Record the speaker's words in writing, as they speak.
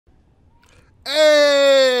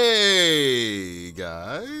Hey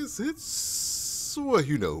guys, it's well,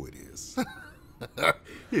 you know who it is.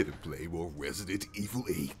 Here to play more Resident Evil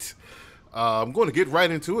 8. I'm going to get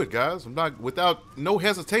right into it, guys. I'm not without no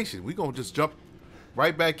hesitation. We're gonna just jump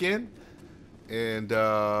right back in, and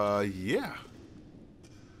yeah,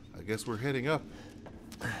 I guess we're heading up.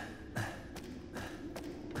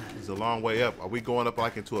 It's a long way up. Are we going up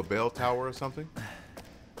like into a bell tower or something?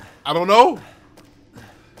 I don't know.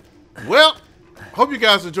 Well, hope you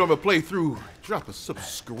guys enjoy my playthrough. Drop a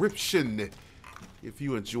subscription if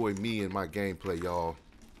you enjoy me and my gameplay, y'all.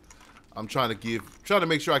 I'm trying to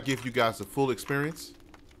make sure I give you guys the full experience.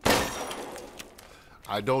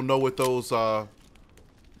 I don't know what those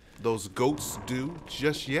goats do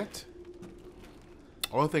just yet.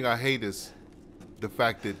 Only thing I hate is the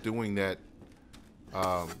fact that doing that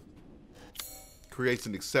creates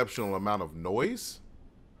an exceptional amount of noise.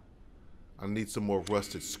 I need some more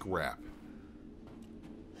rusted scrap.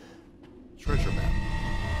 Treasure map.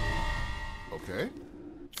 Okay.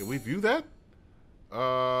 Can we view that?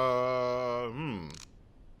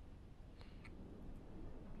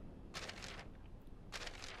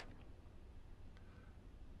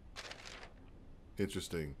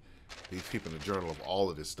 Interesting. He's keeping a journal of all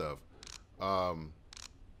of this stuff.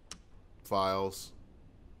 Files.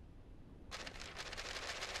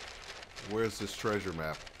 Where's this treasure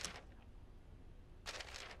map?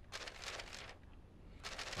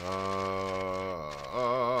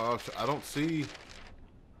 I don't see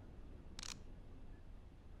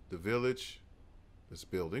the village. There's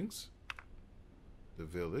buildings. The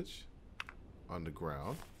village.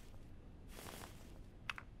 Underground.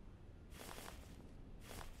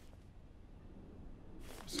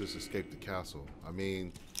 Let's just escape the castle. I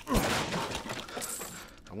mean,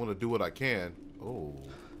 I want to do what I can. Oh.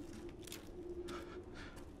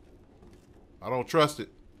 I don't trust it.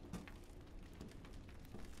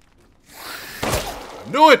 I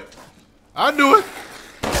knew it! I knew it!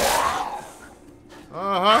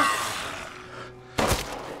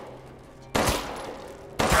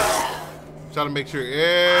 Try to make sure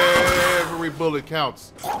every bullet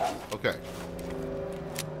counts. Okay.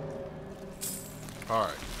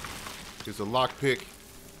 Alright. Here's a lockpick.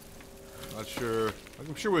 Not sure.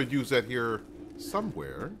 I'm sure we'll use that here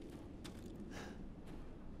somewhere.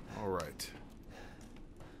 Alright.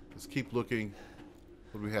 Let's keep looking.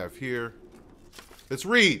 What do we have here? Let's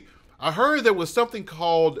read. I heard there was something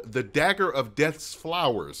called the Dagger of Death's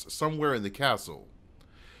Flowers somewhere in the castle.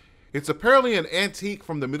 It's apparently an antique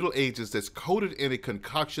from the Middle Ages that's coated in a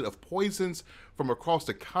concoction of poisons from across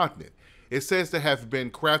the continent. It says to have been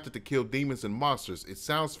crafted to kill demons and monsters. It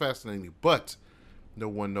sounds fascinating, but no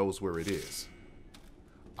one knows where it is.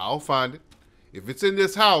 I'll find it. If it's in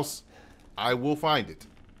this house, I will find it.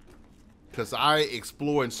 Because I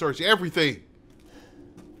explore and search everything.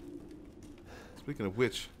 Speaking of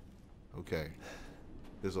which, okay,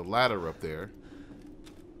 there's a ladder up there.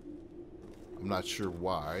 I'm not sure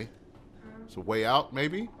why. It's a way out,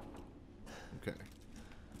 maybe? Okay.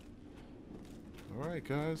 All right,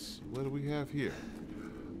 guys. What do we have here?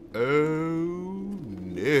 Oh,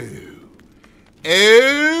 no.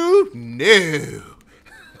 Oh, no.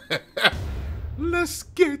 Let's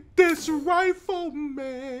get this rifle,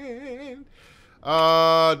 man.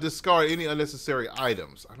 Discard any unnecessary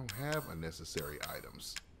items. I don't have unnecessary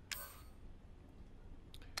items.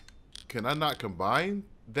 Can I not combine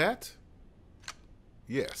that?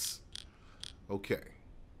 Yes. Okay.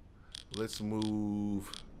 Let's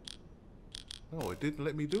move. No, it didn't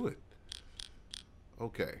let me do it.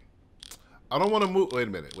 Okay. I don't want to move. Wait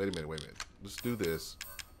a minute. Wait a minute. Wait a minute. Let's do this.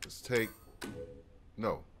 Let's take.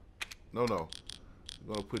 No. No, no. I'm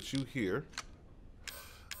going to put you here.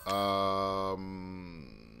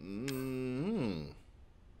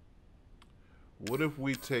 What if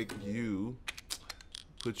we take you,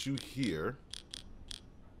 put you here,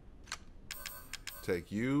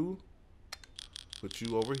 take you, put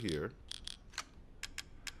you over here,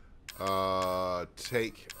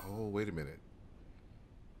 take, oh, wait a minute.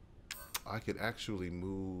 I could actually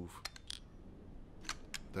move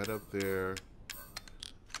that up there,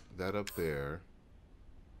 that up there.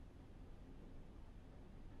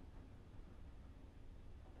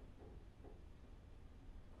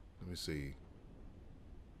 Let me see.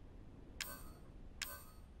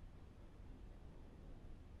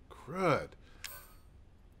 Crud.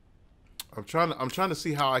 I'm trying to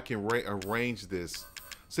see how I can arrange this.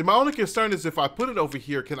 See, my only concern is if I put it over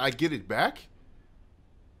here, can I get it back?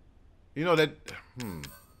 You know that.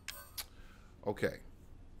 Okay.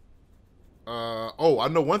 Oh, I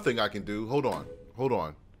know one thing I can do. Hold on. Hold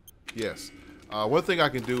on. Yes. One thing I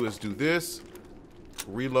can do is do this.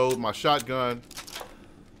 Reload my shotgun.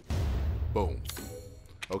 Boom.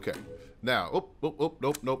 Okay. Now, nope.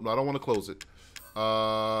 No, I don't want to close it.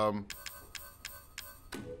 I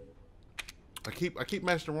keep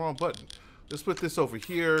mashing the wrong button. Let's put this over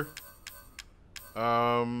here.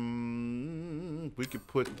 We could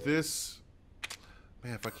put this.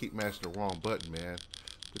 Man, if I keep mashing the wrong button, man.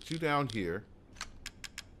 Put you down here.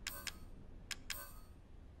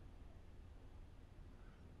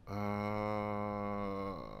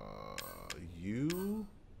 You.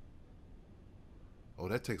 Oh,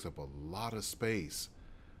 that takes up a lot of space.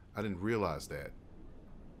 I didn't realize that.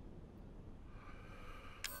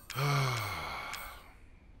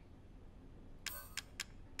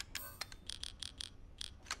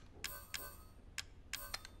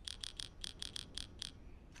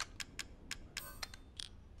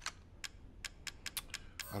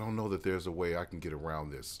 I don't know that there's a way I can get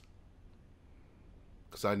around this.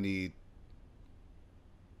 Because I need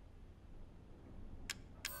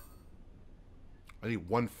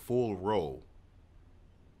one full row.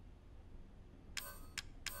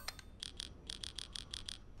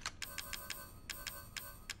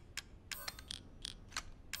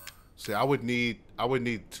 See, I would need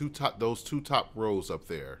those two top rows up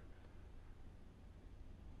there.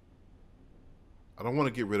 I don't want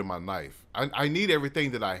to get rid of my knife. I need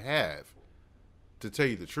everything that I have, to tell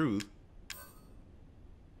you the truth.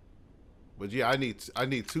 But yeah, I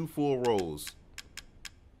need 2 full rows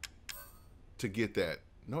to get that.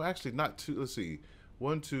 No, actually not 2. Let's see.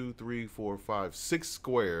 1, 2, 3, 4, 5, 6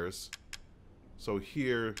 squares. So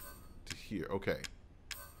here to here. Okay.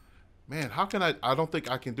 Man, how can I don't think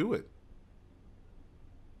I can do it.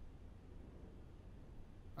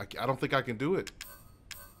 I don't think I can do it.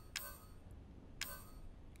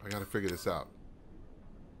 I gotta figure this out.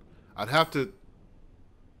 I'd have to.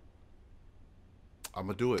 I'm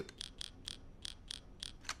gonna do it.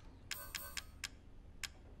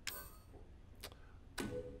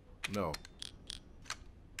 No.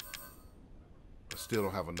 I still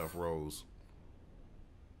don't have enough rows.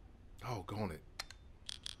 Oh, go on it.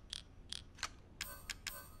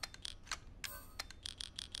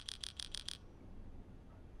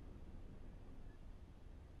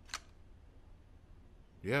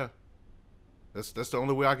 Yeah. That's the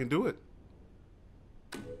only way I can do it.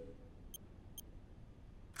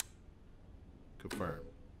 Confirm.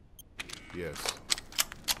 Yes.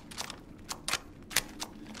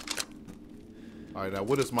 All right, now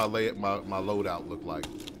what does my loadout look like?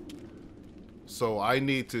 So I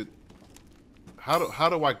need to. How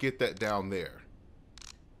do I get that down there?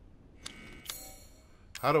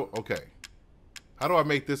 Okay. How do I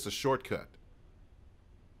make this a shortcut?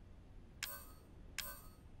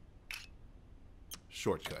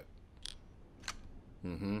 Shortcut.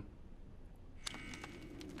 Mm-hmm.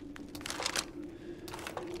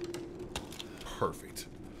 Perfect.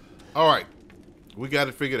 All right. We got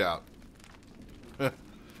it figured out.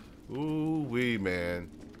 Ooh-wee, man.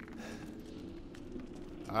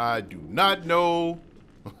 I do not know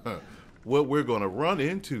what we're going to run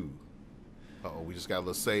into. Uh-oh, we just got a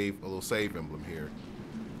little save emblem here.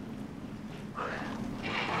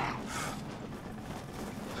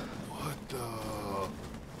 What the...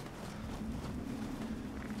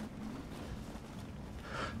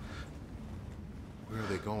 Where are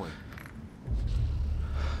they going?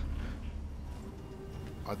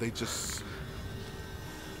 Are they just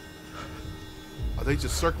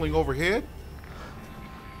circling overhead?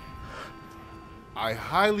 I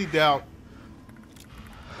highly doubt.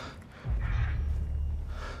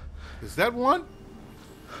 Is that one?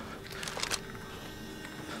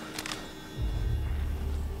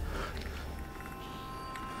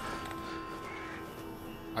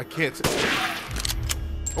 I can't see.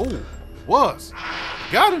 Oh, was.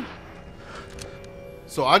 Got him.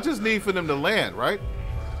 So I just need for them to land, right?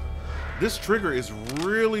 This trigger is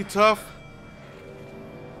really tough.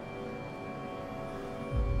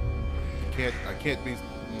 I can't be.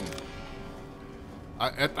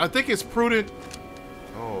 I think it's prudent.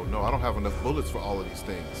 Oh no, I don't have enough bullets for all of these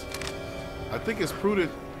things. I think it's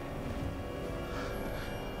prudent.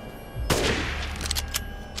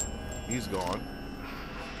 He's gone.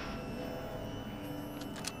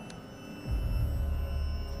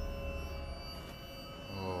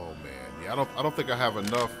 Oh man, yeah, I don't think I have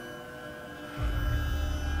enough.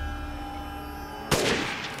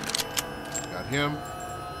 Got him.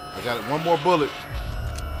 I got it. One more bullet.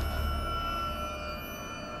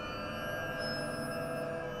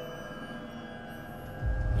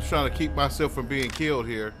 Just trying to keep myself from being killed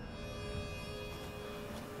here.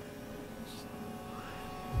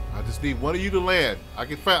 I just need one of you to land. I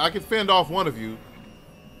can fend off one of you.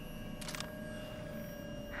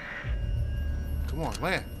 Come on,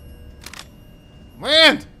 land.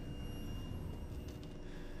 Land!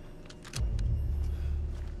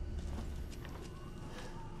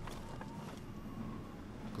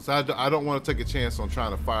 Because I don't want to take a chance on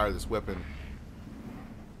trying to fire this weapon.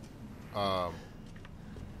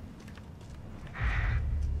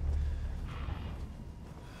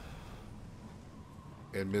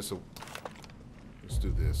 And miss a... Let's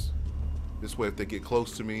do this. This way, if they get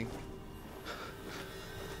close to me,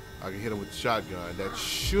 I can hit them with the shotgun. That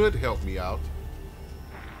should help me out.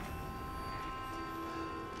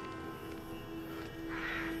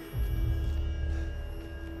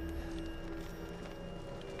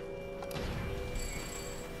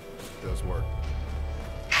 Does work.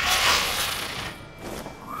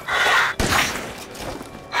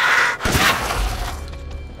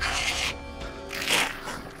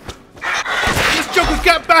 This joker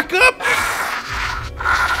got back up!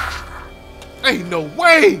 Ain't no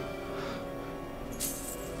way!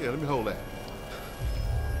 Yeah, let me hold that.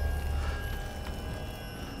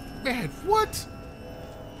 Man, what?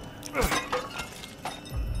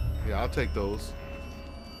 Yeah, I'll take those.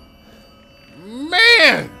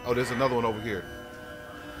 Man! Oh, there's another one over here.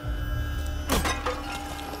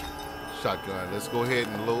 Shotgun. Let's go ahead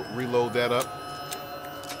and reload that up.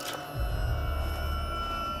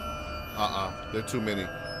 There are too many.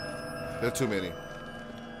 There are too many.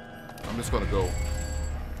 I'm just gonna go.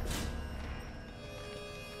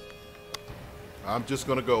 I'm just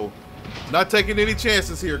gonna go. Not taking any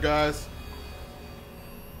chances here, guys.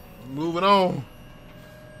 Moving on.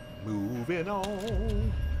 Moving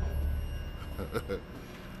on.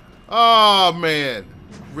 Oh, man.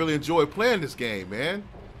 Really enjoyed playing this game, man.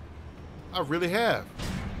 I really have.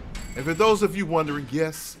 And for those of you wondering,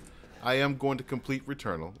 yes, I am going to complete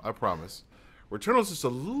Returnal. I promise. Returnal is just a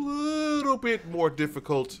little bit more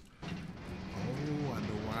difficult. Oh, I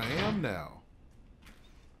know where I am now.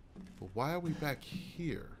 But why are we back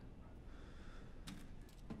here?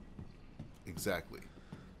 Exactly.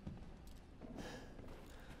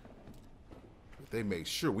 But they made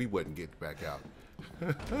sure we wouldn't get back out.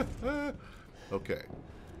 Okay.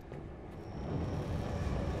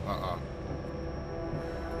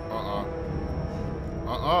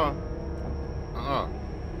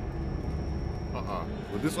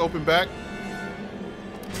 Will this open back?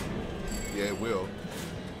 Yeah, it will.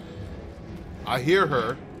 I hear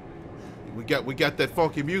her. We got that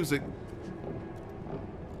funky music.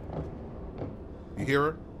 You hear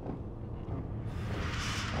her?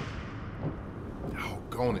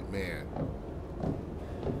 Doggone it, man.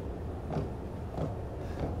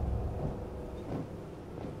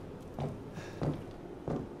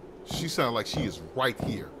 She sounds like she is right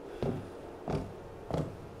here.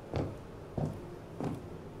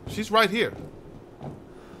 She's right here.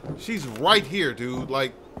 She's right here, dude.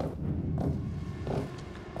 Like,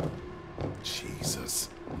 Jesus.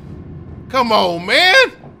 Come on,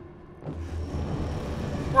 man.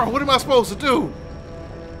 Bro, what am I supposed to do?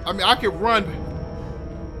 I mean, I could run.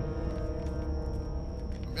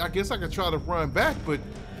 I guess I could try to run back, but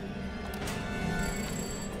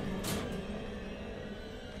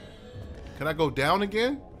can I go down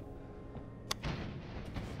again?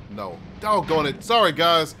 No. Doggone it. Sorry,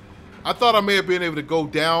 guys. I thought I may have been able to go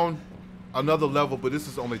down another level, but this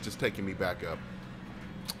is only just taking me back up.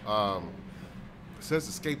 It says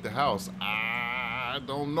escape the house. I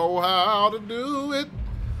don't know how to do it.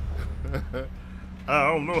 I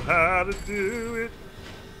don't know how to do it.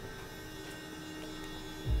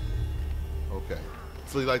 Okay.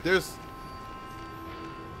 So, like, there's...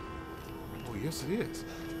 Oh, yes, it is.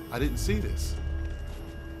 I didn't see this.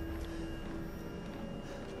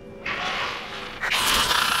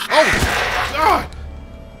 Oh, God!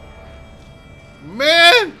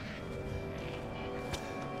 Man!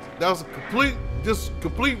 That was a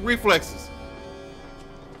complete reflexes.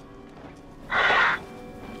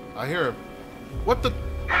 I hear him. What the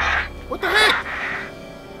heck?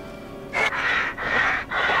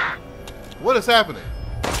 What is happening?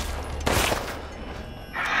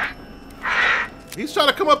 He's trying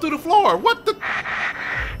to come up through the floor. What the?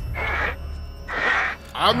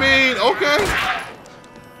 I mean, okay.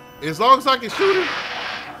 As long as I can shoot him,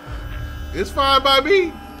 it's fine by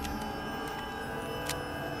me.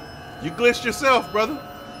 You glitched yourself, brother.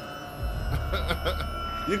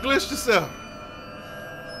 You glitched yourself.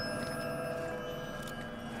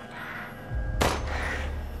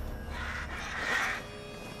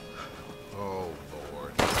 Oh,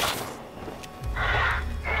 Lord.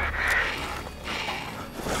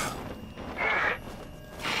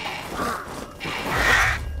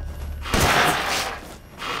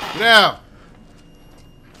 Get out.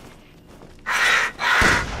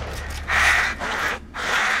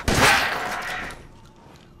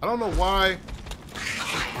 know why.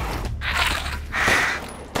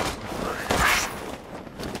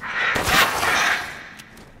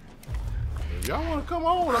 If y'all want to come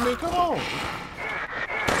on, I mean, come on.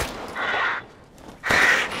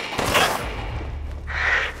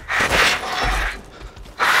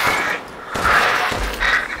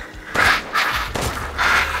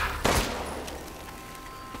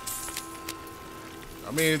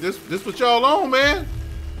 I mean, this what y'all on, man.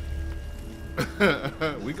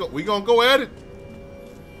 we gonna go at it.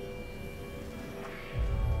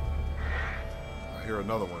 I hear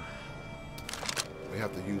another one. We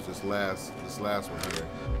have to use this last one here.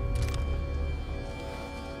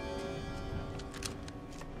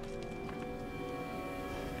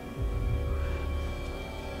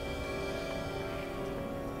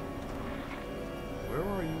 Where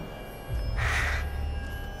are you?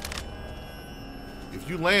 If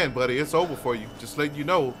you land, buddy, it's over for you. Just letting you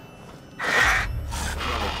know.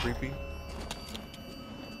 Creepy.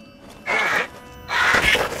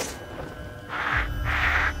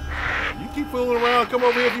 You keep fooling around. Come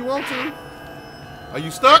over here if you want to. Are you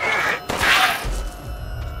stuck?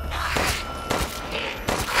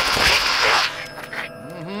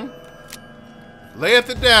 Layeth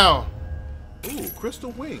it down. Ooh, crystal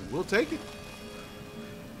wing. We'll take it.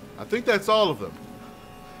 I think that's all of them.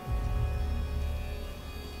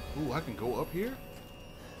 Ooh, I can go up here?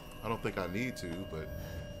 I don't think I need to, but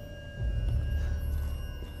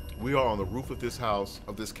we are on the roof of this house,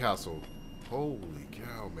 of this castle. Holy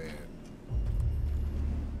cow, man.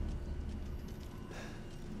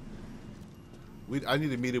 I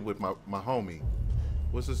need to meet it with my homie.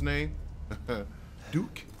 What's his name?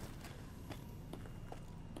 Duke.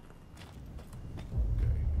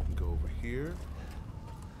 Okay, we can go over here.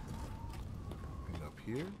 And up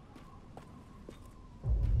here.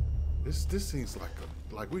 This seems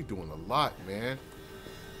like we're doing a lot, man.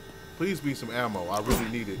 Please be some ammo. I really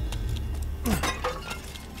need it.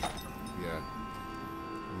 Yeah.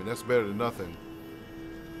 I mean, that's better than nothing.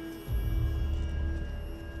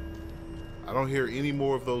 I don't hear any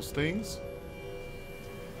more of those things.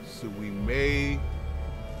 So we may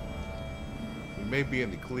be in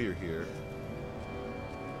the clear here.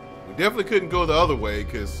 We definitely couldn't go the other way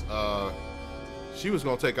because she was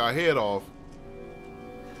going to take our head off.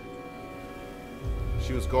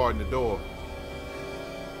 She was guarding the door.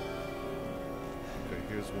 Okay,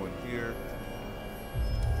 here's one here.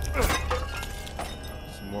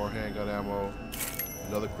 Some more handgun ammo.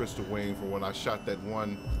 Another crystal wing from when I shot that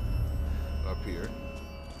one up here.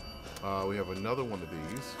 We have another one of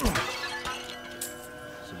these.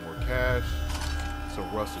 Some more cash.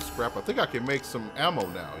 Some rusted scrap. I think I can make some ammo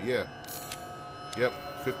now. Yeah. Yep.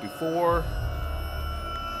 54.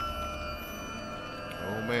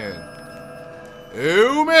 Oh, man.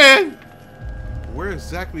 Oh, man. Where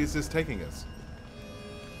exactly is this taking us?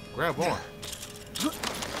 Grab on.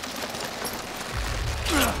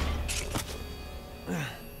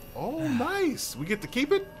 Oh, nice. We get to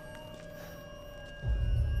keep it?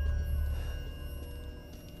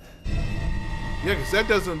 Yeah, because that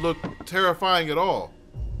doesn't look terrifying at all.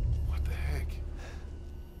 What the heck?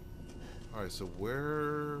 All right, so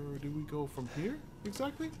where do we go from here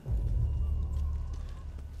exactly?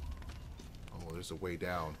 Oh, there's a way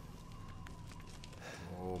down.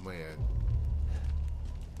 Oh, man.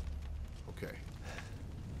 Okay.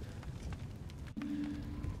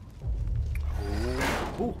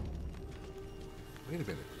 Oh. Ooh. Wait a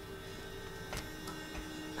minute.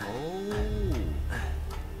 Oh.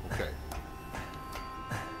 Okay.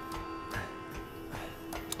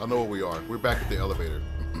 I know where we are. We're back at the elevator.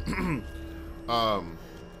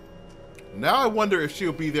 Now I wonder if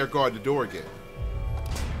she'll be there guard the door again.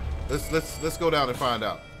 Let's go down and find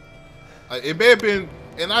out. It may have been,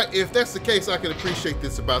 and if that's the case, I can appreciate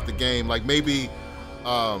this about the game. Like maybe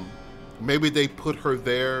they put her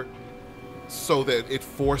there so that it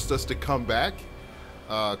forced us to come back.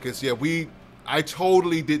 Cause yeah, I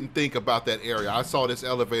totally didn't think about that area. I saw this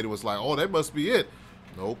elevator, was like, oh, that must be it.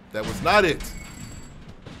 Nope, that was not it.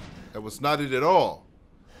 That was not it at all.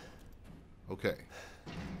 Okay.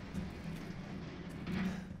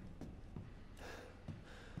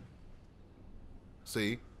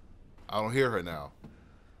 See? I don't hear her now.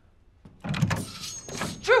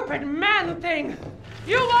 Stupid man thing!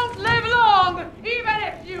 You won't live long, even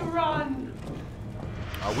if you run!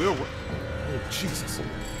 I will. Oh, Jesus.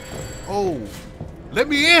 Oh. Let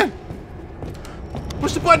me in!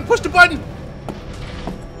 Push the button! Push the button!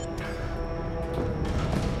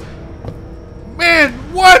 Man,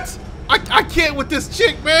 what? I can't with this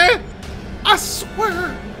chick, man. I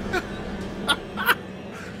swear.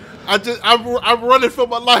 I'm running for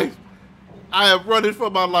my life. I am running for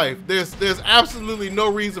my life. There's absolutely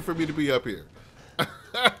no reason for me to be up here.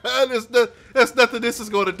 There's nothing this is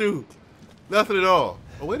going to do. Nothing at all.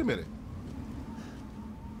 Oh, wait a minute.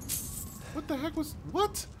 What the heck was...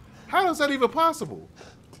 What? How is that even possible?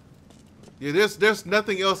 Yeah, there's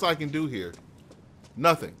nothing else I can do here.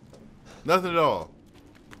 Nothing. Nothing at all.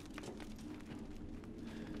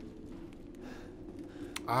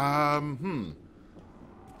 I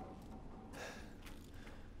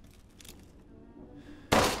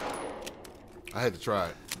had to try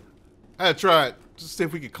it. I had to try it. Just see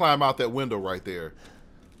if we could climb out that window right there.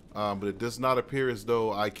 But it does not appear as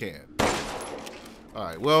though I can.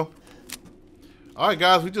 Alright, well. Alright,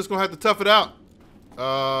 guys. We're just going to have to tough it out.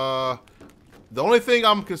 The only thing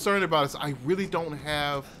I'm concerned about is I really don't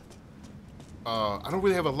have... I don't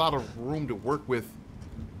really have a lot of room to work with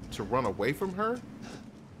to run away from her.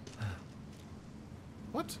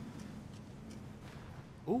 What?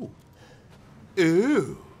 Ooh.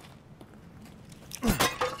 Ew.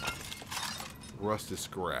 Rusted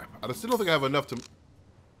scrap. I still don't think I have enough to...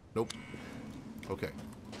 Nope. Okay.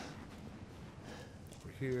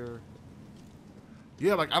 Over here.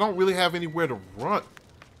 Yeah, like I don't really have anywhere to run.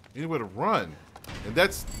 Anywhere to run. And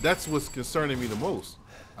that's what's concerning me the most.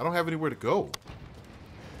 I don't have anywhere to go.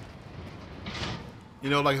 You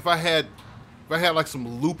know, like if I had like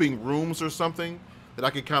some looping rooms or something that I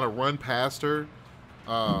could kind of run past her.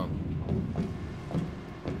 Oh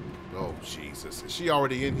Jesus. Is she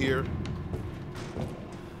already in here?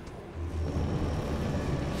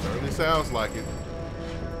 Certainly sounds like it.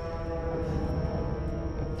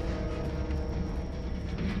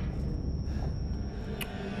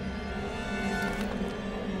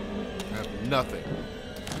 I have nothing.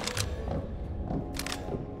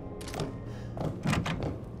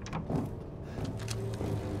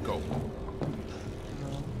 Go.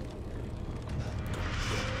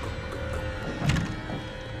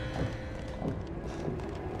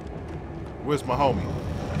 Where's my homie?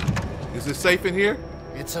 Is it safe in here?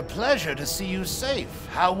 It's a pleasure to see you safe.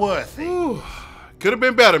 How worthy. Could have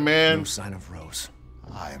been better, man. No sign of Rose.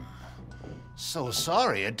 I'm so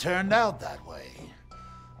sorry it turned out that way.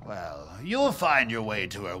 Well, you'll find your way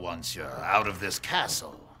to her once you're out of this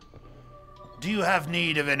castle. Do you have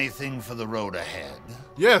need of anything for the road ahead?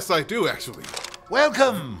 Yes, I do, actually.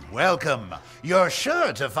 Welcome, welcome. You're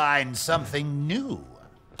sure to find something new.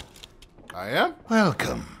 I am?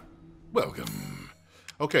 Welcome. Welcome.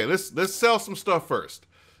 Okay, let's sell some stuff first.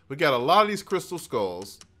 We got a lot of these crystal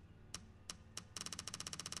skulls.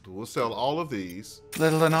 We'll sell all of these.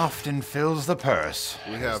 Little and often fills the purse.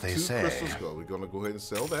 We have two crystal skulls. We're gonna go ahead and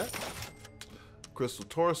sell that. Crystal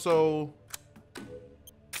torso.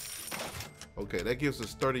 Okay, that gives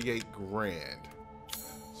us 38 grand.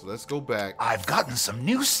 So let's go back. I've gotten some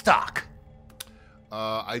new stock.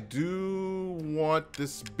 I do want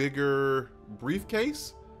this bigger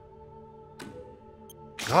briefcase.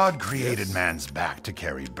 God created man's back to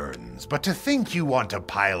carry burdens, but to think you want to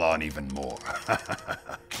pile on even more.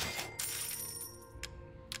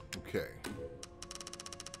 Okay.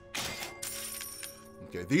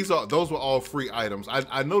 Okay, those were all free items.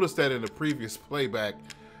 I noticed that in the previous playback.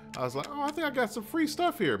 I was like, oh, I think I got some free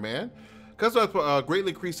stuff here, man. Because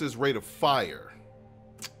greatly increases rate of fire.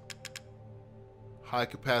 High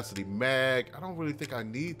capacity mag. I don't really think I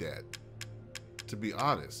need that, to be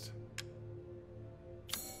honest.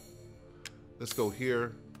 Let's go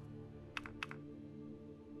here.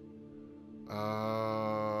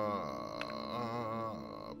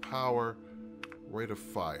 Power, rate of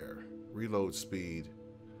fire, reload speed,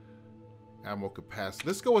 ammo capacity.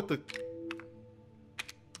 Let's go with the...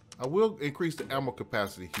 I will increase the ammo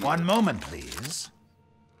capacity here. One moment, please.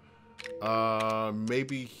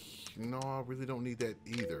 Maybe... No, I really don't need that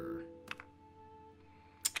either.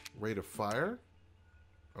 Rate of fire.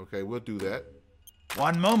 Okay, we'll do that.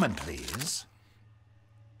 One moment, please.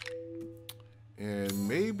 And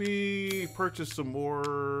maybe purchase some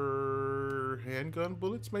more handgun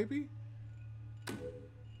bullets, maybe?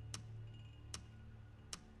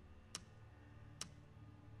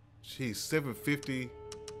 Geez, 750.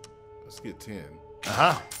 Let's get 10.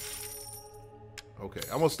 Uh-huh. Okay,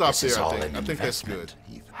 I'm gonna stop This is there, all I think. an I think that's good.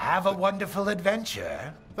 investment. Have a wonderful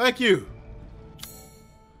adventure. Thank you.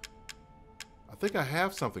 I think I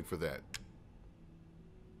have something for that.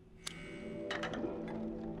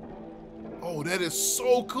 Oh, that is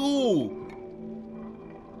so cool.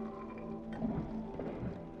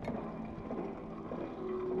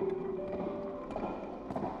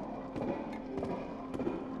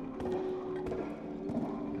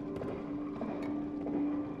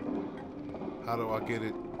 How do I get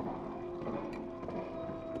it?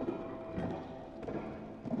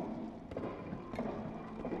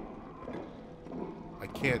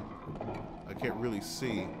 can't really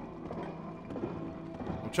see.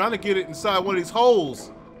 I'm trying to get it inside one of these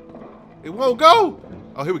holes. It won't go.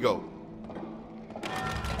 Oh, here we go.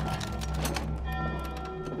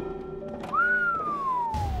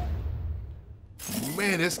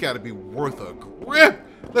 Man, this got to be worth a grip.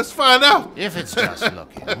 Let's find out. If it's just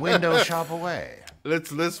looking, window shop away.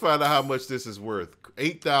 Let's find out how much this is worth.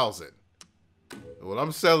 8,000. Well,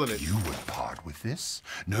 I'm selling it. You would part with this?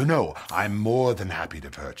 No, I'm more than happy to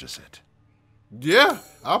purchase it. Yeah,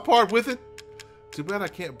 I'll part with it. Too bad I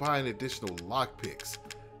can't buy an additional lockpicks.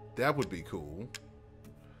 That would be cool.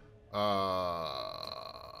 Yeah,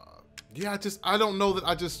 I don't know that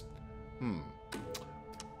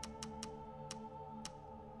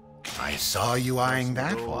I saw you eyeing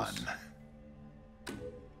that one.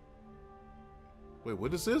 Wait,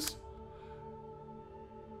 what is this?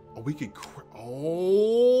 Oh, we can.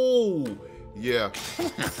 Oh, yeah.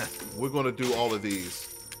 We're gonna do all of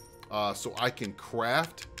these, so I can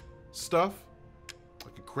craft stuff. I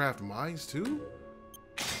can craft mines too.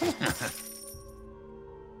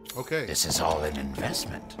 Okay. This is all an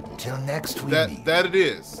investment. Until next week. That it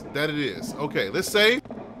is. That it is. Okay, let's save.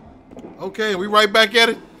 Okay, we right back at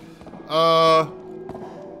it.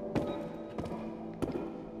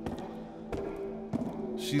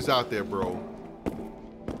 She's out there, bro.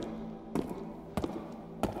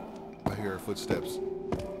 I hear her footsteps.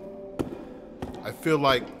 I feel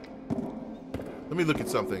like... Let me look at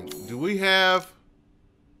something. Do we have...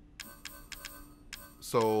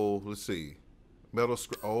 So, let's see. Metal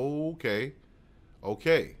scrap. Oh, okay.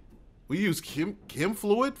 Okay. We use chem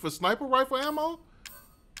fluid for sniper rifle ammo?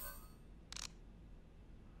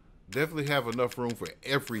 Definitely have enough room for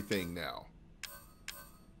everything now.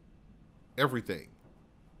 Everything.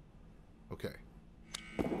 Okay.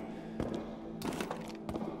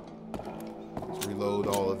 Let's reload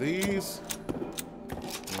all of these.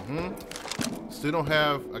 Still don't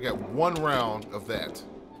have... I got 1 round of that.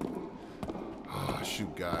 Oh,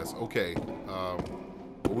 shoot, guys. Okay.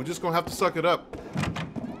 We're just going to have to suck it up.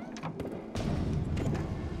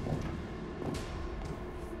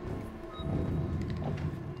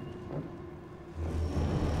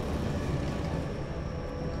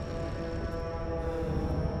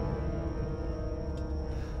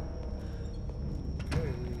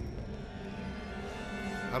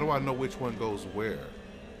 How do I know which one goes where?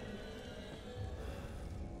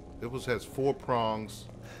 It has 4 prongs,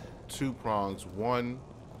 2 prongs, 1,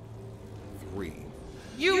 3.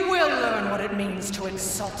 You will learn what it means to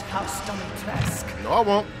insult House Dimitrescu. No, I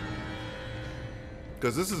won't.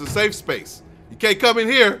 Because this is a safe space. You can't come in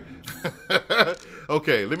here.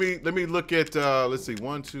 Okay, let me look at let's see,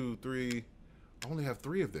 1, 2, 3. I only have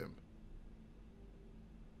 3 of them.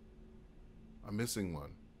 I'm missing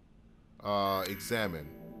one. Examine.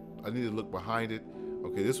 I need to look behind it.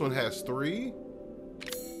 Okay, this one has 3.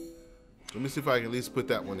 Let me see if I can at least put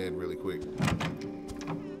that one in really quick.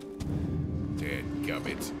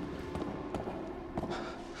 Dadgummit.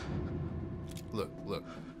 Look.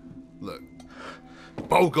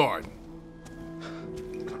 Bogart.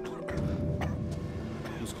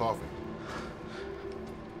 Who's coughing?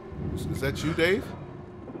 Is that you, Dave?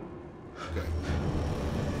 Okay.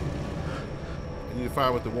 I need to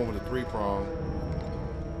find what the one with the 3 prong.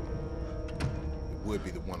 It would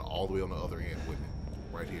be the one all the way on the other end, wouldn't it?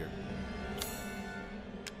 Right here.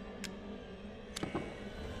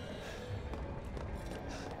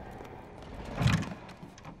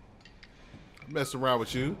 Mess around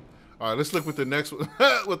with you. All right, let's look what the next one.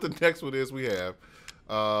 What the next one is we have.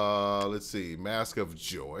 Let's see. Mask of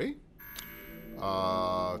Joy.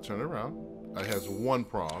 Turn it around. It has 1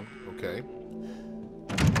 prong. Okay.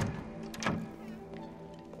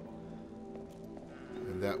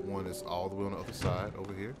 And that one is all the way on the other side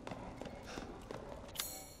over here.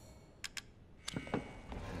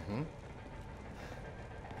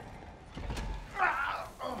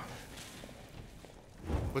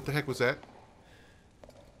 What the heck was that?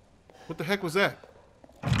 What the heck was that?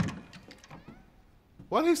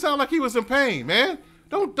 Why did he sound like he was in pain, man?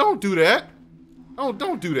 Don't do that.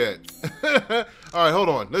 Don't do that. All right, hold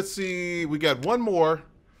on. Let's see. We got 1 more.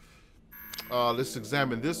 Let's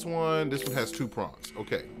examine this one. This one has 2 prongs.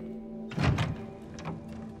 Okay.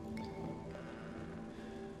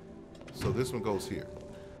 So this one goes here.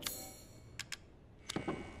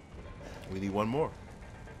 We need 1 more.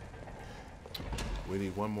 We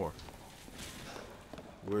need 1 more.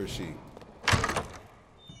 Where is she?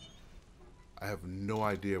 I have no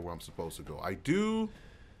idea where I'm supposed to go. I do.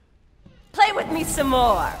 Play with me some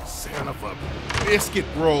more. Son of a biscuit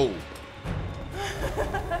roll.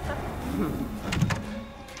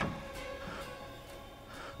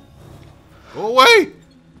 Go away.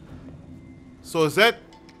 So is that...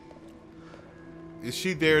 Is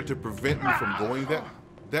she there to prevent me from going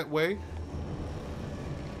that way?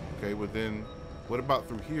 Okay, well then, what about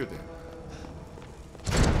through here then?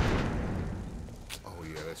 Oh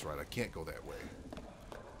yeah, that's right. I can't go that way.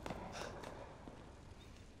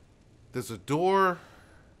 There's a door.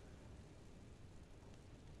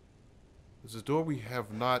 There's a door we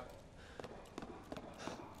have not...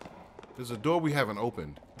 There's a door we haven't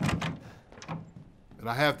opened. And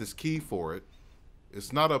I have this key for it.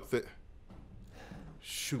 It's not up there.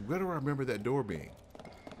 Shoot, where do I remember that door being?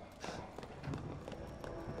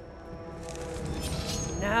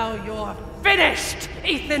 Now you're finished,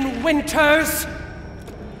 Ethan Winters!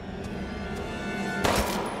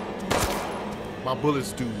 My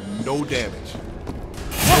bullets do no damage. No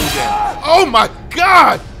damage. Oh my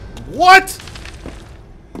God! What?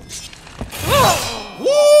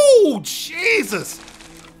 Woo! Jesus!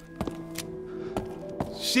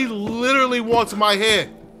 She literally wants my head.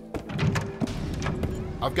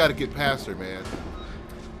 I've got to get past her, man.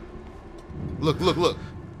 Look, look, look.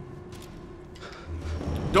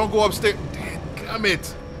 Don't go upstairs. Damn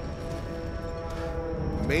it.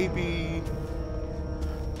 Maybe...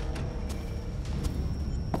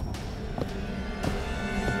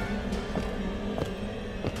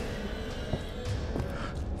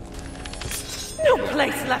 No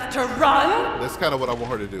place left to run! That's kind of what I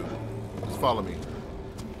want her to do. Just follow me.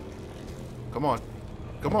 Come on.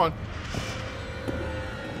 Come on.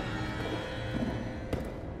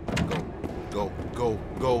 Go, go,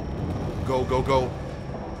 go, go, go, go.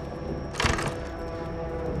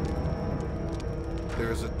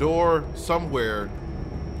 There's a door somewhere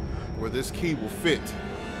where this key will fit.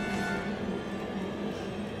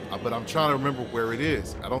 But I'm trying to remember where it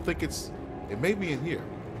is. I don't think it's... It may be in here.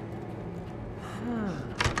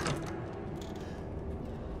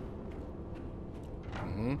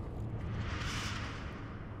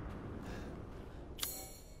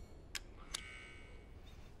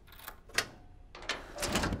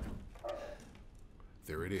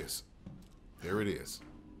 There it is. There it is.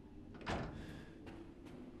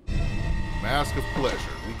 Mask of Pleasure.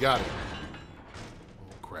 We got it.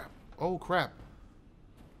 Oh, crap. Oh, crap.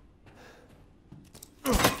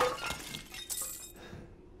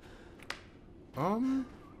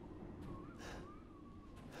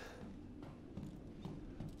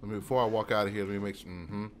 Before I walk out of here, let me make sure.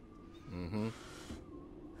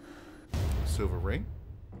 Silver ring.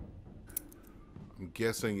 I'm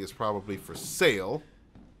guessing it's probably for sale.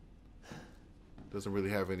 Doesn't really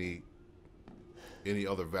have any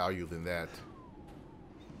other value than that.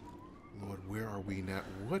 Lord, where are we now?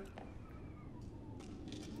 What?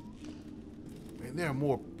 Man, there are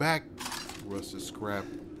more back rusted scrap.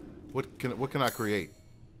 What can I create?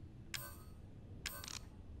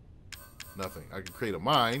 Nothing. I can create a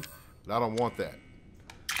mine, but I don't want that.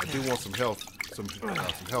 I do want some health. Some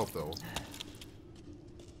health though.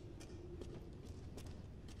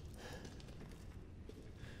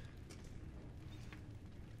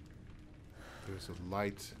 There's a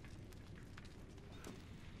light.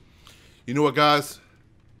 You know what, guys?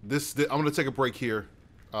 I'm gonna take a break here.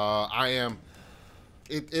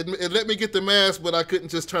 It let me get the mask, but I couldn't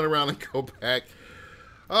just turn around and go back.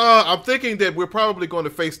 I'm thinking that we're probably going to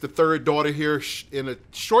face the third daughter here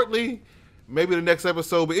shortly, maybe the next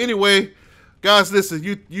episode. But anyway, guys, listen,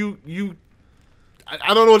 I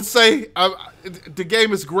don't know what to say. The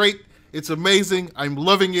game is great. It's amazing. I'm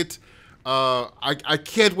loving it. I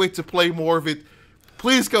can't wait to play more of it.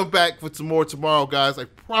 Please come back for some more tomorrow, guys. I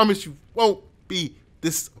promise you won't be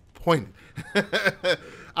disappointed.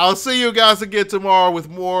 I'll see you guys again tomorrow with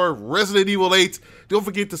more Resident Evil 8. Don't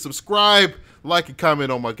forget to subscribe, like, and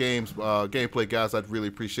comment on my gameplay, guys. I'd really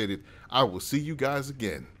appreciate it. I will see you guys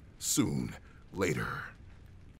again soon. Later.